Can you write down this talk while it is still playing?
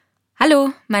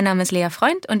Hallo, mein Name ist Lea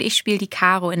Freund und ich spiele die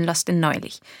Caro in Lost in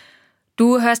Neulich.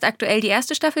 Du hörst aktuell die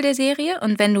erste Staffel der Serie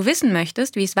und wenn du wissen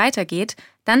möchtest, wie es weitergeht,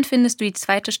 dann findest du die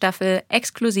zweite Staffel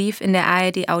exklusiv in der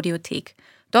ARD-Audiothek.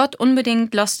 Dort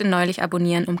unbedingt Lost in Neulich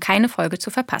abonnieren, um keine Folge zu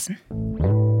verpassen.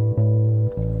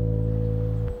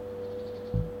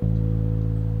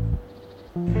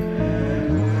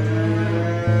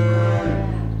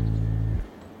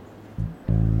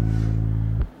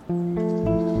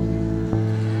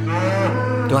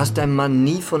 Du hast deinem Mann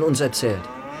nie von uns erzählt.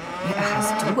 Ja,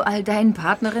 hast du all deinen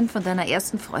Partnerinnen von deiner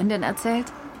ersten Freundin erzählt?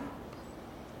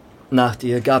 Nach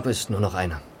dir gab es nur noch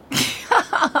eine.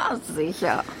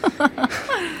 Sicher.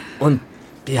 Und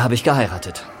die habe ich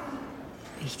geheiratet.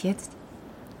 Echt jetzt?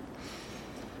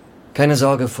 Keine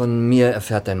Sorge, von mir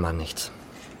erfährt dein Mann nichts.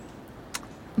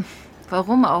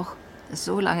 Warum auch? Ist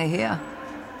so lange her.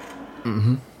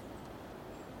 Mhm.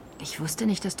 Ich wusste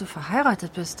nicht, dass du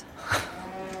verheiratet bist.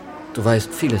 Du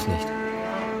weißt vieles nicht.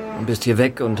 Du bist hier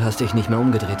weg und hast dich nicht mehr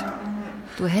umgedreht.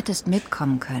 Du hättest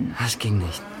mitkommen können. Das ging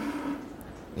nicht.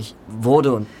 Ich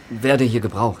wurde und werde hier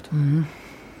gebraucht. Mhm.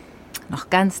 Noch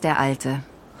ganz der Alte.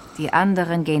 Die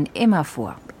anderen gehen immer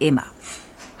vor. Immer.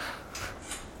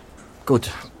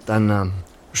 Gut, dann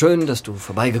schön, dass du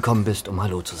vorbeigekommen bist, um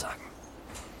Hallo zu sagen.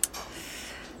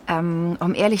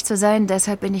 Um ehrlich zu sein,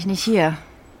 deshalb bin ich nicht hier.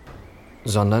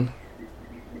 Sondern?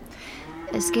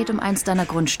 Es geht um eins deiner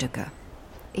Grundstücke.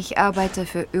 Ich arbeite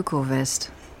für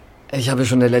Oecovest. Ich habe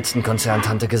schon der letzten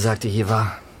Konzerntante gesagt, die hier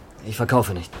war. Ich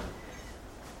verkaufe nicht.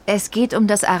 Es geht um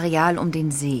das Areal um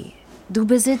den See. Du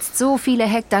besitzt so viele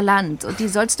Hektar Land und die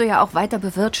sollst du ja auch weiter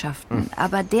bewirtschaften.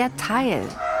 Aber der Teil,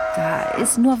 da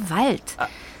ist nur Wald.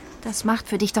 Das macht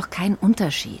für dich doch keinen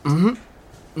Unterschied. Mhm.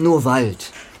 Nur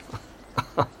Wald.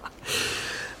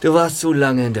 Du warst zu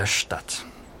lange in der Stadt.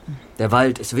 Der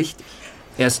Wald ist wichtig.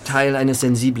 Er ist Teil eines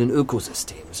sensiblen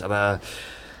Ökosystems, aber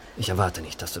ich erwarte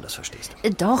nicht, dass du das verstehst.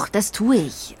 Doch, das tue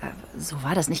ich. So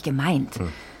war das nicht gemeint.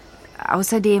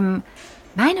 Außerdem,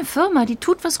 meine Firma, die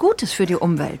tut was Gutes für die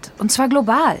Umwelt. Und zwar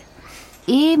global.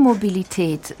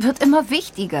 E-Mobilität wird immer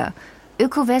wichtiger.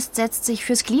 Oecovest setzt sich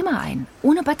fürs Klima ein.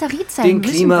 Ohne Batteriezellen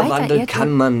Den Klimawandel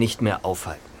kann man nicht mehr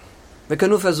aufhalten. Wir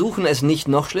können nur versuchen, es nicht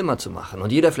noch schlimmer zu machen.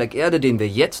 Und jeder Fleck Erde, den wir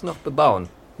jetzt noch bebauen,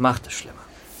 macht es schlimmer.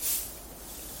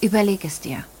 Überleg es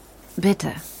dir.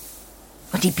 Bitte.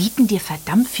 Und die bieten dir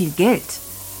verdammt viel Geld.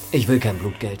 Ich will kein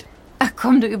Blutgeld. Ach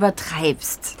komm, du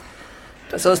übertreibst.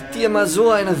 Dass aus dir mal so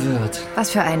eine wird.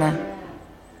 Was für eine?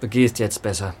 Begehst jetzt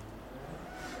besser.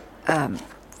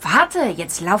 Warte,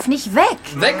 jetzt lauf nicht weg.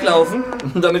 Weglaufen?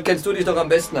 Damit kennst du dich doch am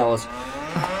besten aus.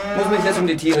 Muss mich jetzt um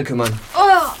die Tiere kümmern.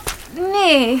 Oh,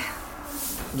 nee.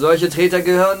 Solche Treter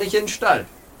gehören nicht in den Stall.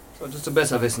 Solltest du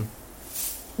besser wissen.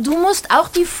 Du musst auch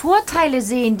die Vorteile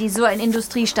sehen, die so ein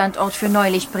Industriestandort für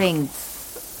Neulich bringt.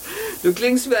 Du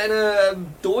klingst wie eine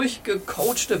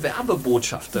durchgecoachte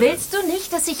Werbebotschafterin. Willst du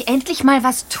nicht, dass sich endlich mal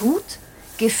was tut?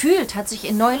 Gefühlt hat sich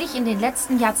in Neulich in den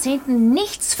letzten Jahrzehnten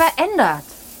nichts verändert.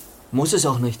 Muss es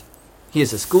auch nicht. Hier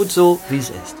ist es gut so, wie es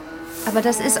ist. Aber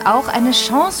das ist auch eine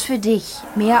Chance für dich,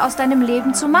 mehr aus deinem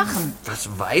Leben zu machen. Was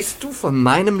weißt du von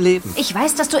meinem Leben? Ich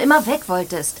weiß, dass du immer weg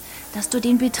wolltest. Dass du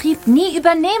den Betrieb nie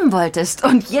übernehmen wolltest.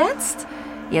 Und jetzt?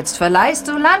 Jetzt verleihst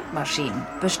du Landmaschinen,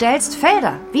 bestellst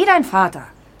Felder, wie dein Vater.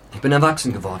 Ich bin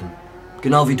erwachsen geworden.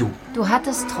 Genau wie du. Du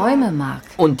hattest Träume, Marc.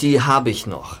 Und die habe ich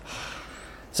noch.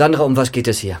 Sandra, um was geht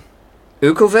es hier?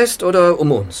 Oecovest oder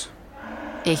um uns?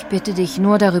 Ich bitte dich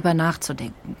nur darüber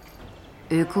nachzudenken.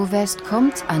 Oecovest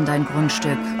kommt an dein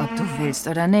Grundstück, ob du willst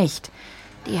oder nicht.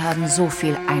 Die haben so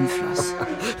viel Einfluss.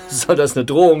 Soll das eine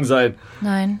Drohung sein?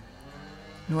 Nein,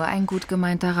 nur ein gut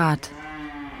gemeinter Rat.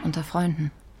 Unter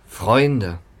Freunden.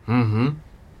 Freunde. Mhm.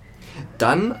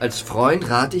 Dann, als Freund,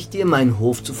 rate ich dir, meinen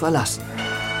Hof zu verlassen.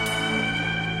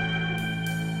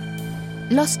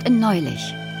 Lost in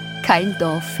Neulich. Kein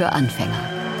Dorf für Anfänger.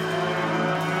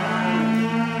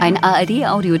 Ein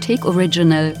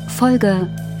ARD-Audiothek-Original, Folge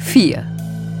 4.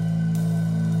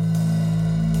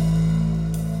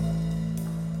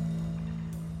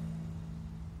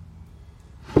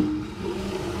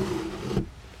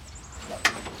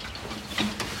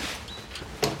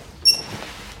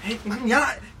 Hey, Mann, ja,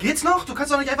 geht's noch? Du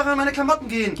kannst doch nicht einfach an meine Klamotten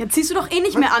gehen. Ja, ziehst du doch eh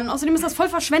nicht mehr an. Außerdem ist das voll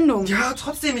Verschwendung. Ja,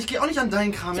 trotzdem, ich gehe auch nicht an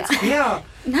deinen Kram. Jetzt her.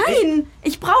 Nein,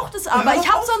 ich brauch das aber.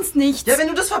 Ich hab sonst nichts. Ja, wenn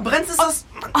du das verbrennst, ist das...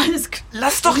 Alles klar.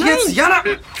 Lass doch jetzt, Jana!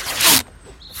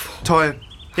 Toll.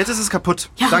 Jetzt ist es kaputt.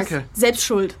 Ja, danke. Selbst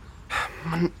schuld.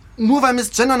 Mann, nur weil Miss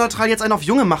Genderneutral jetzt einen auf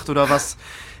Junge macht oder was?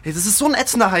 Hey, das ist so ein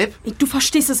ätzender Hype. Du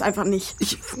verstehst es einfach nicht.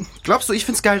 Glaubst du, ich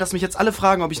find's geil, dass mich jetzt alle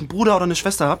fragen, ob ich einen Bruder oder eine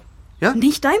Schwester hab? Ja?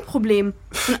 Nicht dein Problem.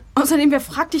 Und außerdem, wer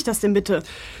fragt dich das denn bitte?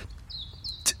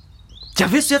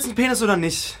 Ja, willst du jetzt einen Penis oder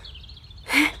nicht?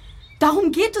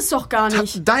 Darum geht es doch gar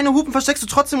nicht. Deine Hupen versteckst du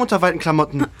trotzdem unter weiten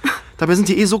Klamotten. Dabei sind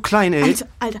die eh so klein, ey.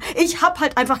 Alter, ich hab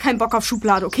halt einfach keinen Bock auf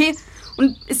Schublade, okay?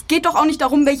 Und es geht doch auch nicht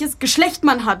darum, welches Geschlecht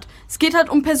man hat. Es geht halt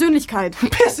um Persönlichkeit.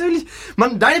 Persönlich?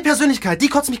 Mann, deine Persönlichkeit, die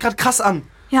kotzt mich gerade krass an.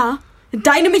 Ja,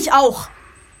 deine mich auch.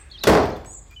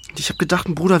 Ich hab gedacht,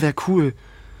 ein Bruder wäre cool.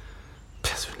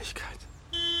 Persönlichkeit.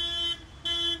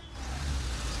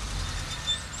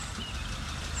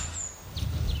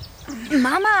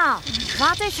 Mama,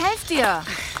 warte, ich helfe dir.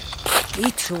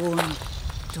 Geht schon.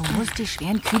 Du musst die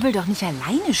schweren Kübel doch nicht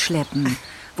alleine schleppen.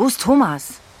 Wo ist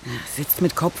Thomas? Er sitzt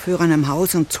mit Kopfhörern im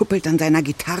Haus und zuppelt an seiner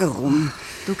Gitarre rum.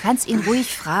 Du kannst ihn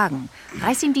ruhig fragen.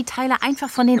 Reiß ihm die Teile einfach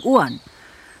von den Ohren.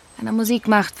 Wenn er Musik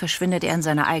macht, verschwindet er in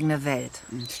seine eigene Welt.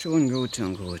 Schon gut,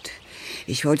 schon gut.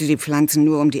 Ich wollte die Pflanzen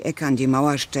nur um die Ecke an die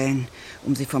Mauer stellen,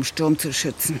 um sie vom Sturm zu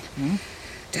schützen.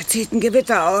 Da zieht ein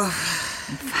Gewitter auf.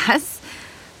 Was?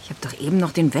 Ich habe doch eben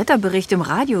noch den Wetterbericht im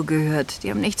Radio gehört. Die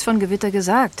haben nichts von Gewitter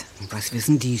gesagt. Was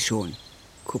wissen die schon?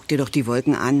 Guck dir doch die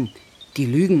Wolken an. Die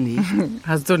lügen nicht.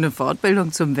 Hast du eine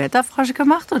Fortbildung zum Wetterfrosch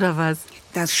gemacht, oder was?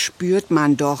 Das spürt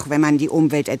man doch, wenn man die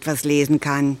Umwelt etwas lesen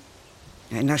kann.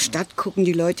 Ja, in der Stadt gucken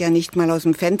die Leute ja nicht mal aus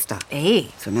dem Fenster. Ey.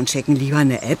 Sondern checken lieber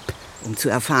eine App, um zu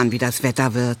erfahren, wie das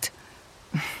Wetter wird.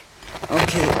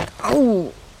 Okay.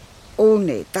 Oh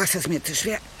nee, das ist mir zu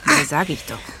schwer. Ja, sag ich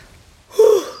doch.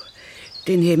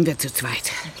 Den heben wir zu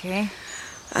zweit. Okay.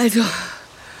 Also,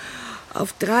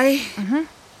 auf 3.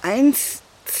 1,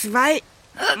 2.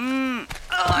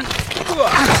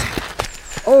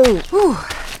 Oh.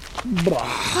 Boah,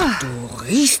 du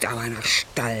riechst aber nach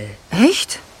Stall.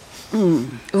 Echt?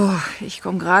 Oh, ich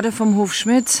komme gerade vom Hof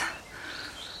Schmitz.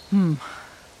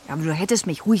 Aber du hättest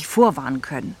mich ruhig vorwarnen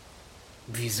können.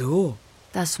 Wieso?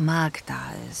 Dass Marc da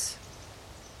ist.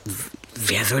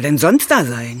 Wer soll denn sonst da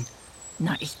sein?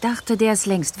 Na, ich dachte, der ist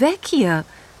längst weg hier.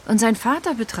 Und sein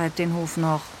Vater betreibt den Hof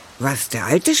noch. Was, der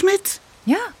alte Schmitz?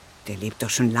 Ja. Der lebt doch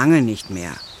schon lange nicht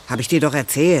mehr. Hab ich dir doch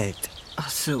erzählt. Ach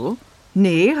so?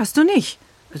 Nee, hast du nicht.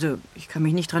 Also, ich kann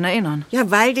mich nicht dran erinnern. Ja,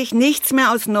 weil dich nichts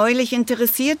mehr aus neulich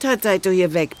interessiert hat, seit du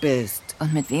hier weg bist.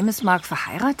 Und mit wem ist Marc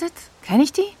verheiratet? Kenn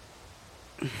ich die?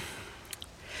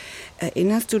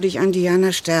 Erinnerst du dich an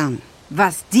Diana Stern?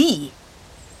 Was, die?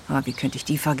 Aber wie könnte ich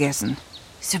die vergessen?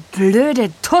 Diese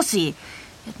blöde Tussi.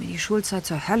 Die hat mir die Schulzeit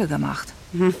zur Hölle gemacht.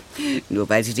 Nur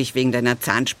weil sie dich wegen deiner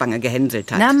Zahnspange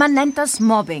gehänselt hat. Na, man nennt das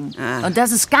Mobbing. Ah. Und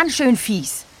das ist ganz schön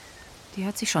fies. Die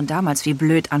hat sich schon damals wie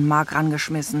blöd an Marc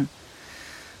rangeschmissen.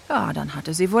 Ja, dann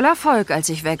hatte sie wohl Erfolg, als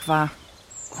ich weg war.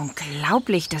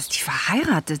 Unglaublich, dass die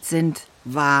verheiratet sind.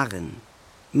 Waren.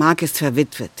 Marc ist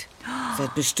verwitwet.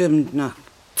 Seit bestimmt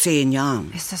 10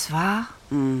 Jahren. Ist das wahr?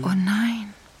 Oh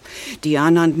nein.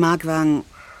 Diana und Marc waren...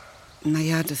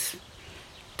 Naja,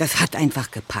 das hat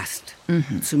einfach gepasst.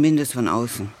 Zumindest von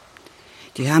außen.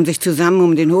 Die haben sich zusammen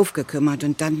um den Hof gekümmert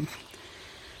und dann...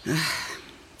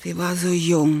 sie war so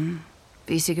jung.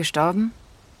 Wie ist sie gestorben?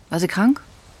 War sie krank?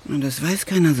 Und das weiß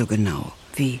keiner so genau.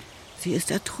 Wie? Sie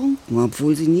ist ertrunken,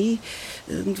 obwohl sie nie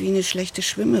irgendwie eine schlechte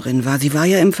Schwimmerin war. Sie war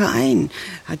ja im Verein,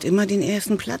 hat immer den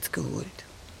ersten Platz geholt.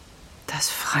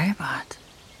 Das Freibad.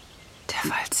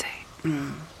 Der Waldsee.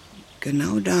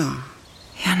 Genau da.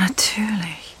 Ja,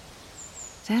 natürlich.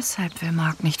 Deshalb will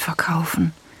Marc nicht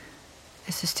verkaufen.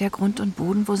 Es ist der Grund und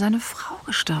Boden, wo seine Frau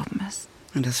gestorben ist.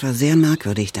 Und das war sehr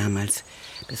merkwürdig damals.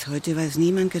 Bis heute weiß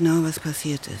niemand genau, was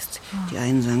passiert ist. Die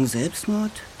einen sagen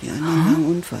Selbstmord, die anderen sagen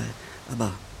Unfall.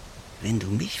 Aber wenn du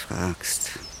mich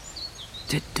fragst...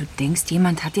 Du denkst,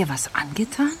 jemand hat dir was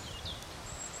angetan?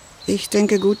 Ich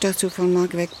denke gut, dass du von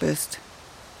Marc weg bist.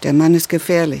 Der Mann ist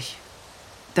gefährlich.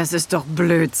 Das ist doch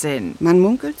Blödsinn. Man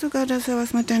munkelt sogar, dass er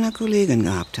was mit deiner Kollegin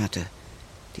gehabt hatte.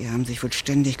 Die haben sich wohl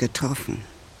ständig getroffen.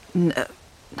 Na,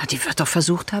 die wird doch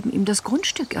versucht haben, ihm das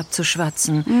Grundstück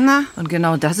abzuschwatzen. Na? Und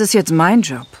genau das ist jetzt mein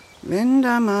Job. Wenn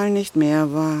da mal nicht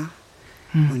mehr war.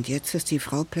 Und jetzt ist die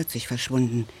Frau plötzlich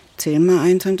verschwunden. Zähl mal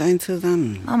 1 und 1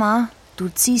 zusammen. Mama, du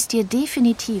ziehst dir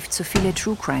definitiv zu viele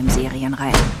True-Crime-Serien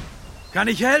rein. Kann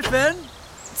ich helfen?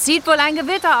 Zieht wohl ein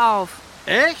Gewitter auf.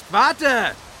 Echt?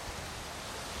 Warte!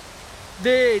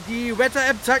 Nee, die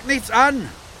Wetter-App zeigt nichts an.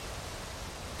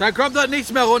 Da kommt doch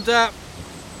nichts mehr runter.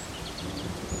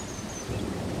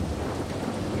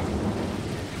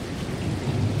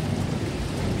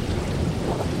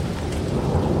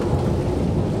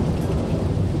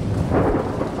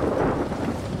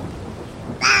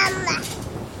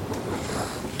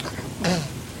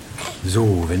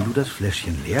 So, wenn du das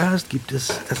Fläschchen leer hast, gibt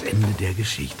es das Ende der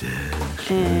Geschichte.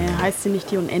 Heißt sie nicht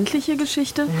die unendliche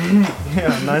Geschichte? Ja,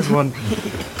 nice one.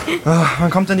 Wann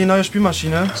kommt denn die neue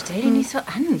Spülmaschine? Stell die nicht so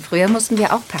an. Früher mussten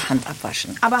wir auch per Hand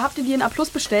abwaschen. Aber habt ihr die in A+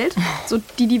 bestellt? So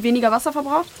die weniger Wasser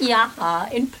verbraucht? Ja,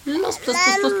 in Plus.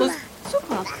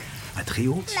 Super.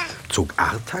 Matteo zog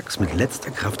Artax mit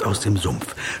letzter Kraft aus dem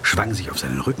Sumpf, schwang sich auf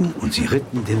seinen Rücken und sie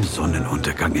ritten dem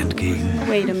Sonnenuntergang entgegen.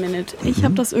 Wait a minute. Ich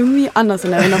habe das irgendwie anders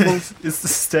in Erinnerung.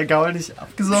 Ist der Gaul nicht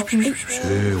abgesoffen? Ruhig.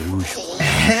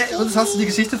 Hä? Und hast du die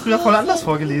Geschichte früher voll anders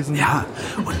vorgelesen? Ja,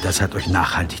 und das hat euch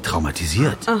nachhaltig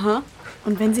traumatisiert. Aha.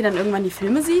 Und wenn sie dann irgendwann die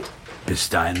Filme sieht? Bis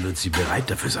dahin wird sie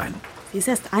bereit dafür sein. Sie ist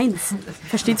erst 1.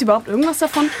 Versteht sie überhaupt irgendwas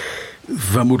davon?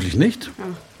 Vermutlich nicht.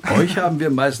 Euch haben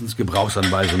wir meistens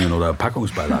Gebrauchsanweisungen oder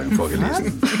Packungsbeilagen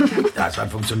vorgelesen. Das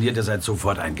hat funktioniert, ihr seid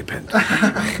sofort eingepennt.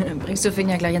 Bringst du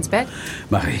Finja gleich ins Bett?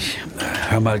 Mach ich.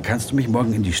 Hör mal, kannst du mich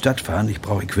morgen in die Stadt fahren? Ich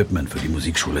brauche Equipment für die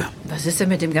Musikschule. Was ist denn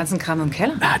mit dem ganzen Kram im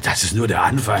Keller? Das ist nur der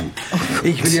Anfang.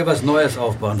 Ich will hier was Neues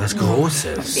aufbauen, was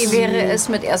Großes. Wie wäre es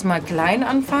mit erstmal klein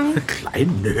anfangen?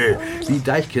 Klein? Nö. Wie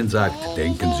Deichkind sagt,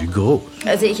 denken Sie groß.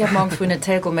 Also ich habe morgen früh eine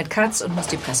Telco mit Katz und muss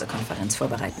die Pressekonferenz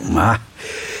vorbereiten. Na,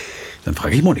 dann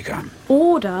frage ich Monika.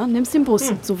 Oder nimmst den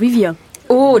Bus, so wie wir.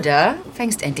 Oder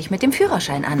fängst endlich mit dem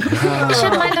Führerschein an. Ich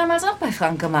habe meinen damals auch bei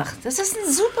Frank gemacht. Das ist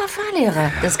ein super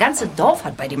Fahrlehrer. Das ganze Dorf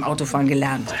hat bei dem Autofahren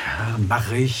gelernt. Ja,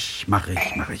 mach ich.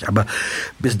 Aber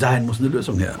bis dahin muss eine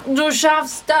Lösung her. Du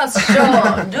schaffst das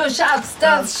schon. Du schaffst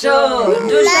das schon.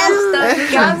 Du schaffst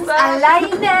das ganz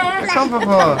alleine. Komm,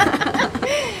 Papa.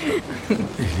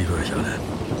 Ich liebe euch alle.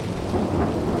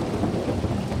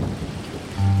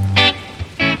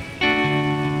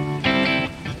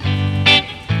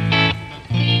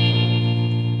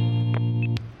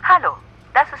 Hallo,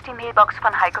 das ist die Mailbox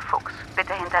von Heike Fuchs.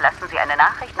 Bitte hinterlassen Sie eine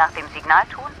Nachricht nach dem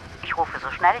Signalton. Ich rufe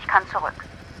so schnell ich kann zurück.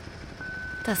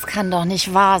 Das kann doch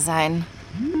nicht wahr sein.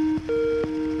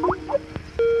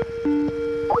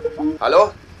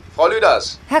 Hallo? Frau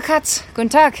Lüders? Herr Katz, guten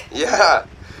Tag. Ja.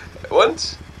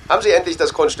 Und? Haben Sie endlich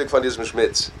das Grundstück von diesem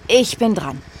Schmitz? Ich bin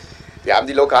dran. Wir haben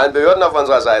die lokalen Behörden auf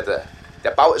unserer Seite.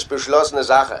 Der Bau ist beschlossene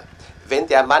Sache. Wenn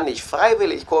der Mann nicht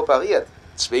freiwillig kooperiert,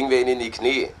 zwingen wir ihn in die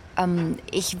Knie.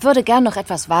 Ich würde gern noch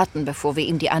etwas warten, bevor wir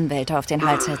ihm die Anwälte auf den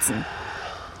Hals setzen.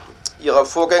 Ihrer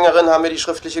Vorgängerin haben wir die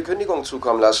schriftliche Kündigung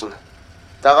zukommen lassen.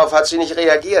 Darauf hat sie nicht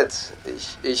reagiert.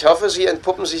 Ich hoffe, Sie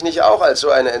entpuppen sich nicht auch als so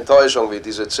eine Enttäuschung wie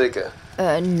diese Zicke.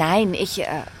 Nein,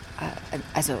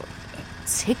 also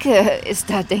Zicke ist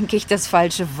da, denke ich, das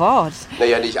falsche Wort.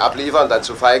 Naja, nicht abliefern, dann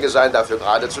zu feige sein, dafür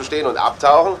gerade zu stehen und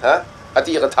abtauchen, hä? Hat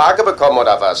die ihre Tage bekommen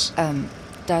oder was?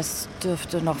 Das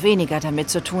dürfte noch weniger damit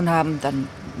zu tun haben. Dann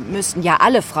müssten ja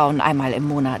alle Frauen einmal im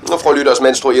Monat. Na, Frau Lüders,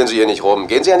 menstruieren Sie hier nicht rum.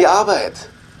 Gehen Sie an die Arbeit.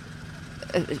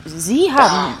 Sie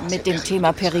haben mit dem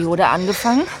Thema Periode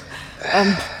angefangen?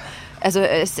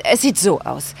 Es sieht so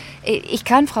aus. Ich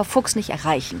kann Frau Fuchs nicht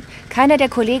erreichen. Keiner der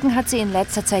Kollegen hat sie in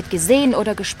letzter Zeit gesehen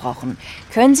oder gesprochen.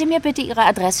 Können Sie mir bitte Ihre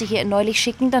Adresse hier in Neulich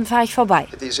schicken? Dann fahre ich vorbei.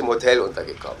 Die ist im Hotel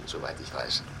untergekommen, soweit ich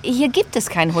weiß. Hier gibt es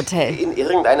kein Hotel. In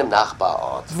irgendeinem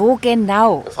Nachbarort. Wo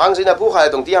genau? Fragen Sie in der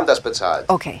Buchhaltung, die haben das bezahlt.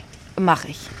 Okay, mache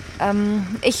ich.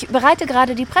 Ich bereite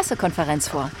gerade die Pressekonferenz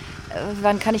vor.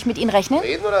 Wann kann ich mit Ihnen rechnen?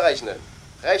 Reden oder rechnen?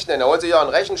 Rechnen, da holen Sie ja einen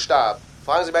Rechenstab.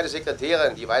 Fragen Sie meine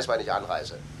Sekretärin, die weiß, wann ich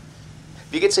anreise.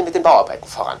 Wie geht's denn mit den Bauarbeiten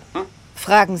voran?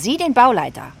 Fragen Sie den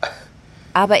Bauleiter.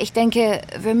 Aber ich denke,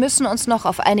 wir müssen uns noch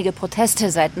auf einige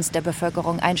Proteste seitens der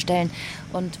Bevölkerung einstellen.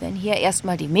 Und wenn hier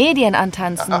erstmal die Medien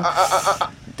antanzen...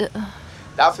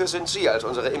 Dafür sind Sie als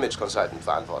unsere Image-Consultant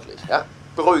verantwortlich. Ja?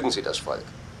 Beruhigen Sie das Volk.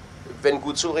 Wenn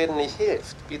gut zureden nicht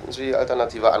hilft, bieten Sie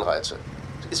alternative Anreize.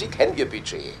 Sie kennen Ihr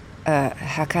Budget.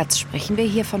 Herr Katz, sprechen wir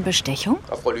hier von Bestechung?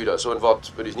 Frau Lüders, so ein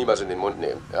Wort würde ich niemals in den Mund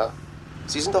nehmen. Ja?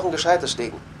 Sie sind doch ein gescheites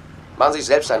Ding. Machen Sie sich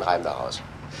selbst einen Reim daraus.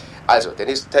 Also, der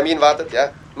nächste Termin wartet, ja?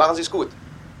 Machen Sie es gut.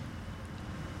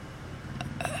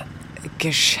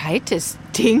 Gescheites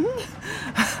Ding?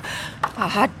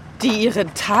 Hat die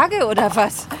ihre Tage oder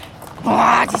was?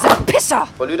 Boah, dieser Pisser!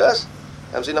 Frau Lüders,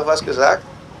 haben Sie noch was gesagt?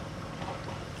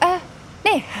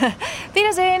 Nee.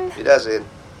 Wiedersehen. Wiedersehen.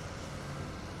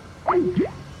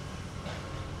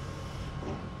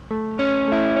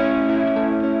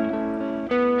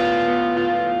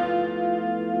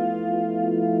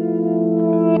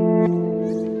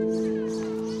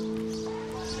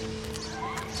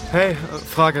 Hey,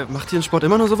 Frage, macht ihr in Sport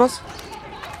immer nur sowas?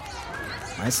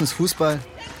 Meistens Fußball,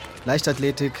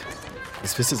 Leichtathletik.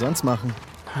 Was willst du sonst machen?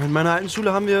 In meiner alten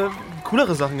Schule haben wir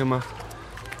coolere Sachen gemacht.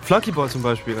 Flunkyball zum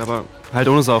Beispiel, aber halt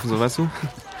ohne Saufen, so, weißt du?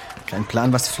 Kein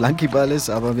Plan, was Flunkyball ist,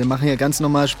 aber wir machen hier ganz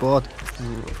normal Sport.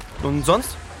 Und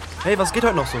sonst? Hey, was geht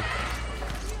heute noch so?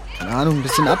 Keine Ahnung, ein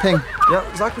bisschen abhängen. Ja,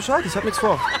 sag Bescheid, ich hab nichts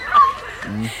vor.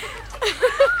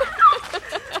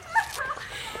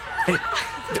 Ey,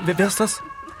 wer ist das?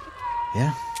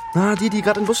 Ja? Na, die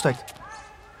gerade in den Bus steigt.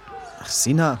 Ach,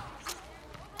 Sina.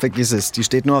 Vergiss es, die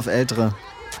steht nur auf Ältere.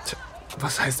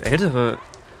 Was heißt Ältere?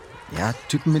 Ja,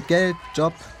 Typen mit Geld,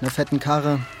 Job, einer fetten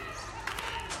Karre.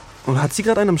 Und hat sie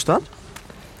gerade einen am Start?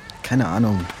 Keine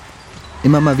Ahnung.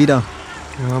 Immer mal wieder.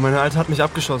 Ja, meine Alte hat mich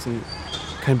abgeschossen.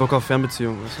 Kein Bock auf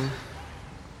Fernbeziehung, weißt du?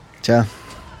 Tja,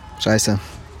 scheiße.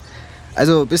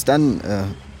 Also, bis dann,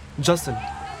 Justin.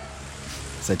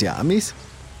 Seid ihr Amis?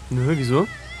 Nö, wieso?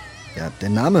 Ja, der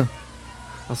Name.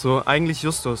 Ach so, eigentlich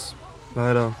Justus.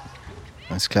 Leider.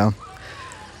 Alles klar.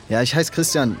 Ja, ich heiße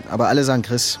Christian, aber alle sagen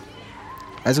Chris.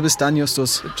 Also bis dann,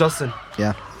 Justus. Justin.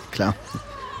 Ja, klar.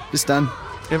 Bis dann.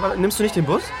 Ja, nimmst du nicht den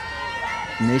Bus?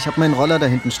 Nee, ich hab meinen Roller da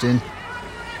hinten stehen.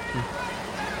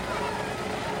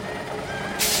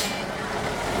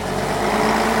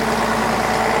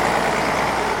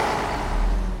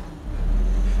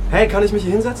 Hey, kann ich mich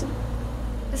hier hinsetzen?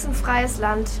 Ist ein freies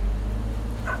Land.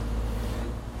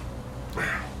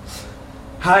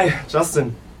 Hi,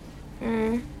 Justin.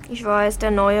 Ich weiß,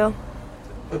 der Neue.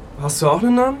 Hast du auch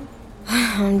einen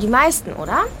Namen? Die meisten,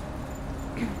 oder?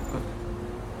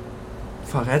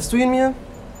 Verrätst du ihn mir?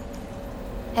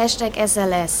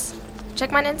 #SLS.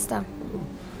 Check mein Insta.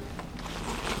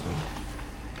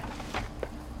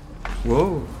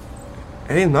 Wow.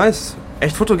 Ey, nice.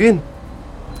 Echt fotogen.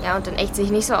 Ja, und in echt sehe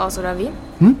ich nicht so aus, oder wie?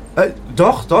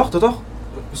 Doch.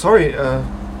 Sorry,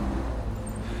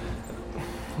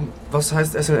 was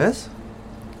heißt SLS?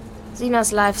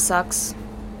 Sinas Life sucks.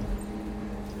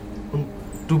 Und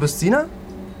du bist Sina?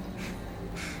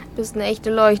 Bist eine echte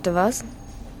Leuchte, was?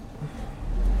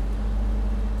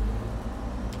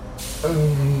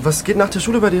 Was geht nach der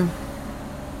Schule bei dir?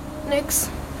 Nix.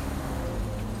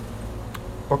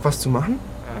 Bock, was zu machen?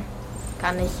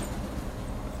 Kann ich.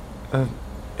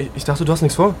 Ich dachte, du hast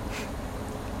nichts vor.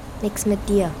 Nix mit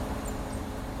dir.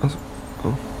 Also,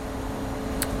 oh.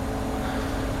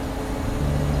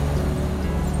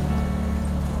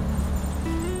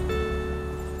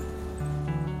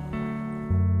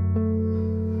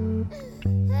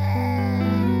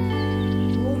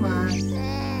 Thomas.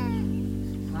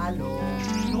 Hallo.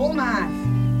 Thomas.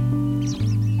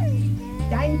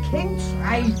 Dein Kind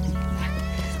schreit.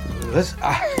 Was?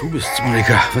 Ach, du bist's,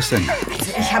 Monika. Was denn?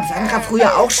 Also ich habe Sandra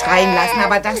früher auch schreien lassen,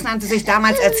 aber das nannte sich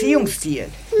damals Erziehungsstil.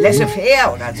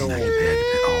 Laissez-faire oder so. Oh,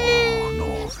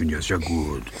 no, finde ich, ist ja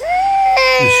gut.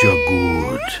 Ist ja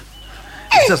gut.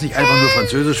 Ist das nicht einfach nur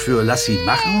Französisch für lass sie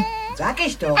machen? Sag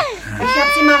ich doch. Ich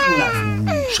habe sie machen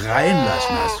lassen. Schreien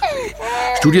lassen hast du sie.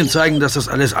 Studien zeigen, dass das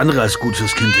alles andere als gut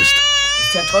fürs Kind ist.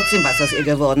 Ist ja trotzdem was aus ihr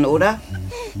geworden, oder?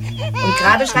 Und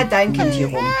gerade schreit dein Kind hier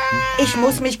rum. Ich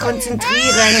muss mich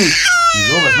konzentrieren.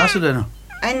 Wieso? Was machst du denn?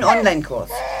 Einen Online-Kurs.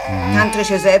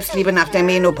 Tantrische Selbstliebe nach der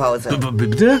Menopause.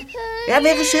 Bitte? Ja,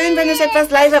 wäre schön, wenn es etwas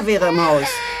leiser wäre im Haus.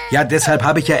 Ja, deshalb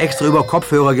habe ich ja extra über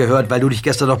Kopfhörer gehört, weil du dich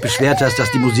gestern doch beschwert hast,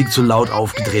 dass die Musik zu laut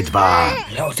aufgedreht war.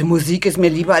 Laute Musik ist mir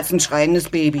lieber als ein schreiendes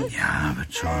Baby. Ja,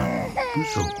 wird schon. Du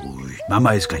bist so ruhig.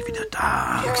 Mama ist gleich wieder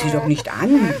da. Sag sie doch nicht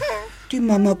an. Die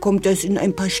Mama kommt erst in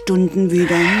ein paar Stunden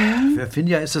wieder. Für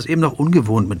Finja ist es eben noch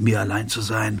ungewohnt, mit mir allein zu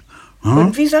sein.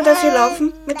 Und wie soll das hier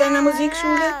laufen mit deiner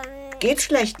Musikschule? Geht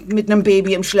schlecht mit einem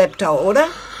Baby im Schlepptau, oder?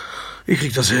 Ich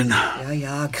krieg das hin.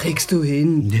 Ja, kriegst du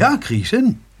hin. Ja, krieg's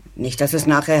hin. Nicht, dass es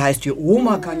nachher heißt, die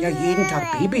Oma kann ja jeden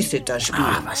Tag Babysitter spielen.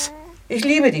 Ach, was? Ich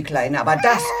liebe die Kleine, aber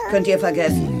das könnt ihr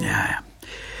vergessen. Ja.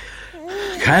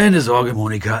 Keine Sorge,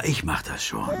 Monika, ich mach das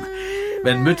schon.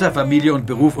 Wenn Mütter, Familie und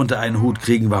Beruf unter einen Hut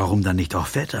kriegen, warum dann nicht auch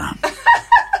Väter?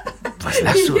 Was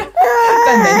lachst du? Ja,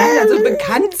 weil Männer ja so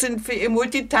bekannt sind für ihr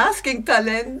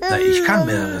Multitasking-Talent. Na, ich kann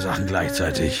mehrere Sachen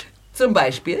gleichzeitig. Zum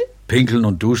Beispiel? Pinkeln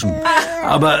und duschen.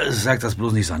 Aber sag das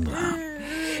bloß nicht Sandra.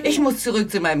 Ich muss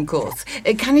zurück zu meinem Kurs.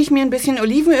 Kann ich mir ein bisschen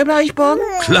Olivenöl bei euch borgen?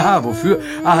 Klar, wofür?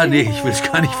 Ah, nee, ich will's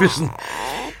gar nicht wissen.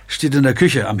 Steht in der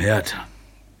Küche am Herd.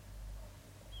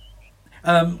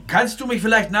 Kannst du mich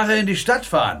vielleicht nachher in die Stadt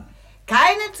fahren?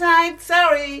 Keine Zeit,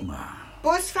 sorry.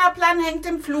 Busfahrplan hängt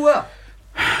im Flur.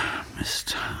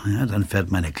 Mist. Ja, dann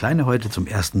fährt meine Kleine heute zum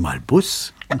ersten Mal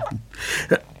Bus.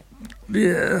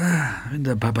 Wenn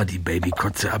der Papa die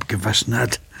Babykotze abgewaschen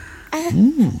hat.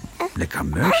 Lecker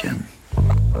Möhrchen.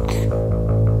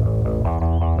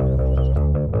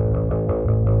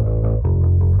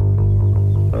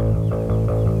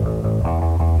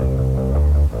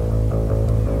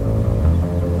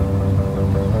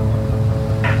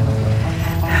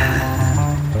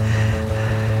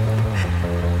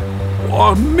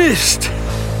 Oh, Mist!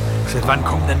 Seit wann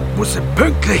kommen denn Busse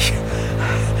pünktlich?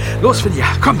 Los, Finja,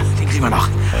 komm, den kriegen wir noch.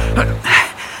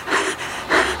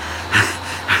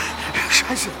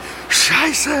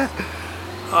 Scheiße.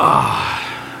 Oh.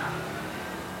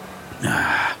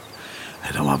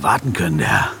 Hätte doch mal warten können,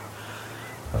 der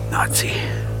Nazi.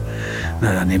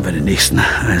 Na, dann nehmen wir den nächsten.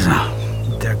 Also,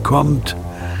 der kommt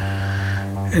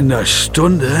in der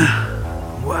Stunde.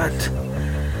 What?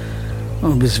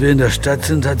 Und bis wir in der Stadt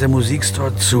sind, hat der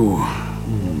Musikstore zu.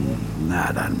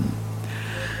 Na, dann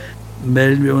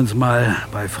melden wir uns mal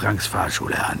bei Franks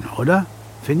Fahrschule an, oder?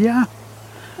 Finja?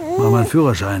 Machen wir einen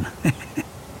Führerschein.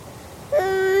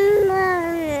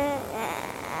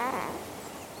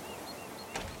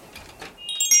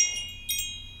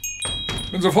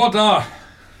 Bin sofort da.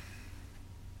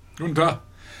 Guten Tag.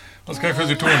 Was kann ich für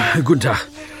Sie tun? Guten Tag.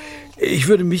 Ich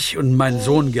würde mich und meinen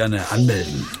Sohn gerne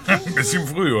anmelden. Ein bisschen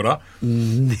früh, oder?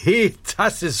 Nee,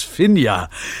 das ist Finja.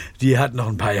 Die hat noch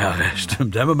ein paar Jahre.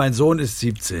 Stimmt, aber mein Sohn ist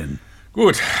 17.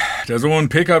 Gut, der Sohn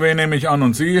PKW nehme ich an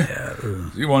und Sie? Ja,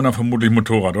 Sie wollen da vermutlich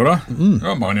Motorrad, oder?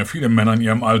 Ja, machen ja viele Männer in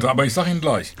Ihrem Alter. Aber ich sag Ihnen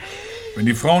gleich, wenn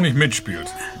die Frau nicht mitspielt,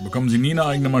 bekommen Sie nie eine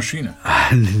eigene Maschine.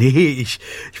 Nee, ich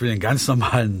will einen ganz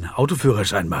normalen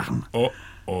Autoführerschein machen.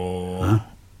 Oh. Hm?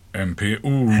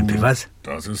 MPU. MP was?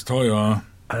 Das ist teuer.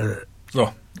 So,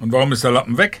 und warum ist der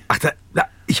Lappen weg? Ach,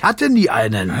 ich hatte nie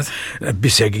einen. Was?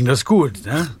 Bisher ging das gut.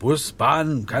 Ne? Bus,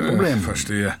 Bahn, kein Problem.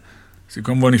 Verstehe. Sie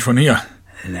kommen wohl nicht von hier.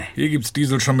 Nee. Hier gibt's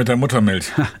Diesel schon mit der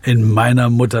Muttermilch. In meiner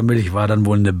Muttermilch war dann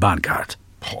wohl eine Bahncard.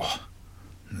 Boah,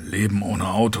 ein Leben ohne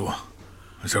Auto.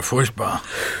 Ist ja furchtbar.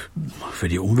 Für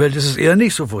die Umwelt ist es eher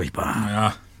nicht so furchtbar.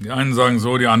 Naja, die einen sagen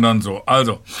so, die anderen so.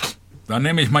 Also, dann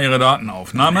nehme ich mal Ihre Daten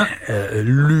auf. Name?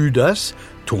 Lüders,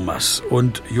 Thomas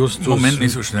und Justus... Moment,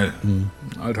 nicht so schnell.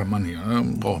 Alter Mann hier,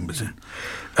 braucht ein bisschen.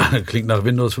 Klingt nach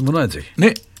Windows 95.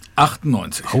 Nee,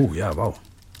 98. Oh, ja, wow.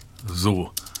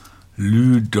 So,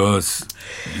 Lüders.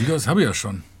 Lüders habe ich ja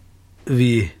schon.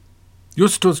 Wie?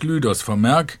 Justus Lüders,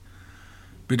 Vermerk,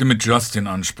 bitte mit Justin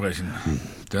ansprechen.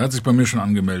 Der hat sich bei mir schon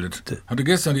angemeldet. Hatte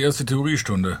gestern die erste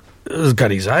Theoriestunde. Das kann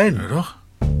nicht sein. Ja, doch.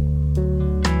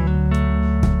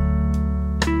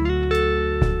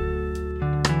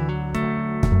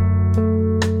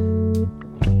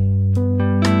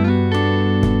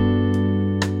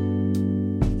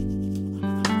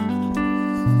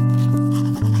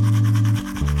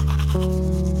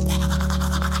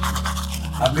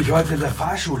 Hab mich heute in der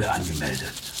Fahrschule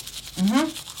angemeldet.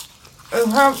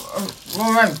 Ich hab...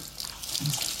 Moment.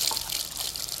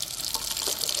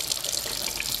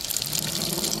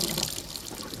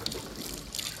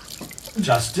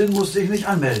 Justin musste ich nicht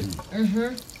anmelden.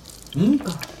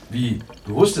 Wie?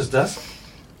 Du wusstest das?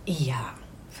 Ja.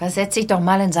 Versetz dich doch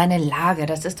mal in seine Lage.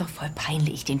 Das ist doch voll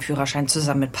peinlich, den Führerschein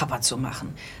zusammen mit Papa zu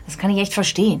machen. Das kann ich echt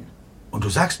verstehen. Und du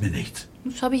sagst mir nichts?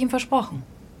 Das habe ich ihm versprochen.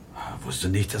 Wusste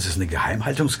nicht, dass es eine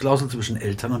Geheimhaltungsklausel zwischen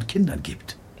Eltern und Kindern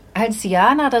gibt. Als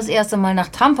Jana das erste Mal nach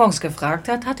Tampons gefragt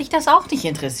hat, hat dich das auch nicht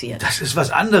interessiert. Das ist was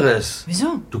anderes.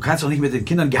 Wieso? Du kannst doch nicht mit den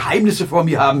Kindern Geheimnisse vor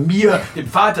mir haben. Mir, dem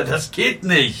Vater, das geht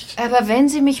nicht. Aber wenn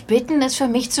sie mich bitten, es für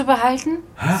mich zu behalten,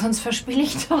 sonst verspiele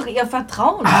ich doch ihr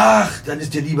Vertrauen. Ach, dann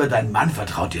ist dir lieber, dein Mann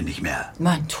vertraut dir nicht mehr.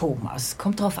 Mann, Thomas,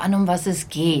 kommt drauf an, um was es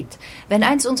geht. Wenn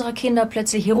eins unserer Kinder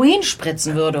plötzlich Heroin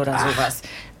spritzen würde oder sowas,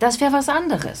 das wäre was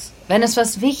anderes. Wenn es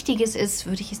was Wichtiges ist,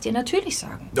 würde ich es dir natürlich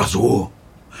sagen. Ach so.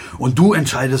 Und du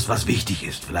entscheidest, was wichtig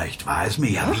ist. Vielleicht war es mir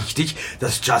ja wichtig,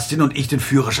 dass Justin und ich den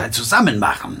Führerschein zusammen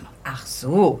machen. Ach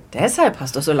so, deshalb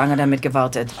hast du so lange damit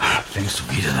gewartet. Fängst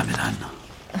du wieder damit an?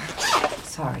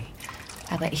 Sorry,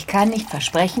 aber ich kann nicht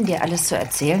versprechen, dir alles zu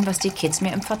erzählen, was die Kids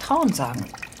mir im Vertrauen sagen.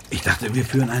 Ich dachte, wir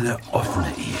führen eine offene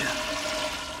Ehe.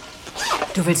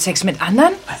 Du willst Sex mit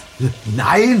anderen?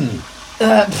 Nein!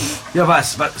 Ja,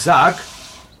 was? Sag!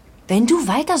 Wenn du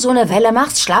weiter so eine Welle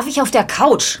machst, schlafe ich auf der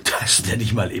Couch. Das ist ja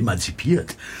nicht mal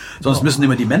emanzipiert. Sonst müssen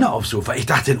immer die Männer aufs Sofa. Ich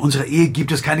dachte, in unserer Ehe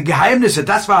gibt es keine Geheimnisse.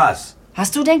 Das war's.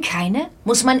 Hast du denn keine?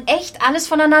 Muss man echt alles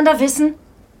voneinander wissen?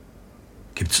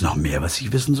 Gibt's noch mehr, was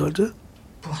ich wissen sollte?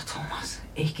 Boah, Thomas,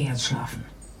 ich gehe jetzt schlafen.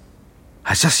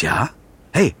 Heißt das ja?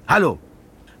 Hey, hallo.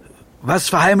 Was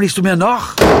verheimlichst du mir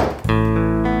noch?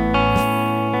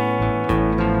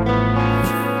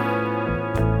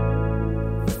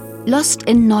 Lost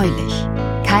in Neulich.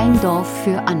 Kein Dorf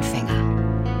für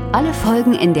Anfänger. Alle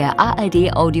Folgen in der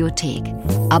ARD-Audiothek.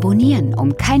 Abonnieren,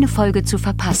 um keine Folge zu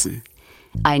verpassen.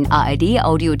 Ein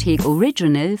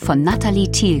ARD-Audiothek-Original von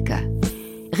Natalie Tielcke.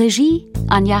 Regie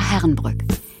Anja Herrenbrück.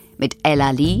 Mit Ella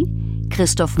Lee,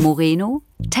 Christoph Moreno,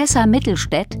 Tessa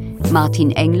Mittelstädt,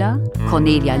 Martin Engler,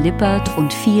 Cornelia Lippert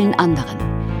und vielen anderen.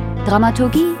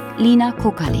 Dramaturgie Lina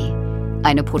Kokali.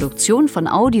 Eine Produktion von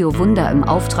Audio Wunder im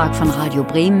Auftrag von Radio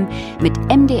Bremen mit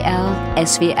MDR,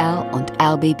 SWR und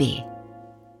RBB.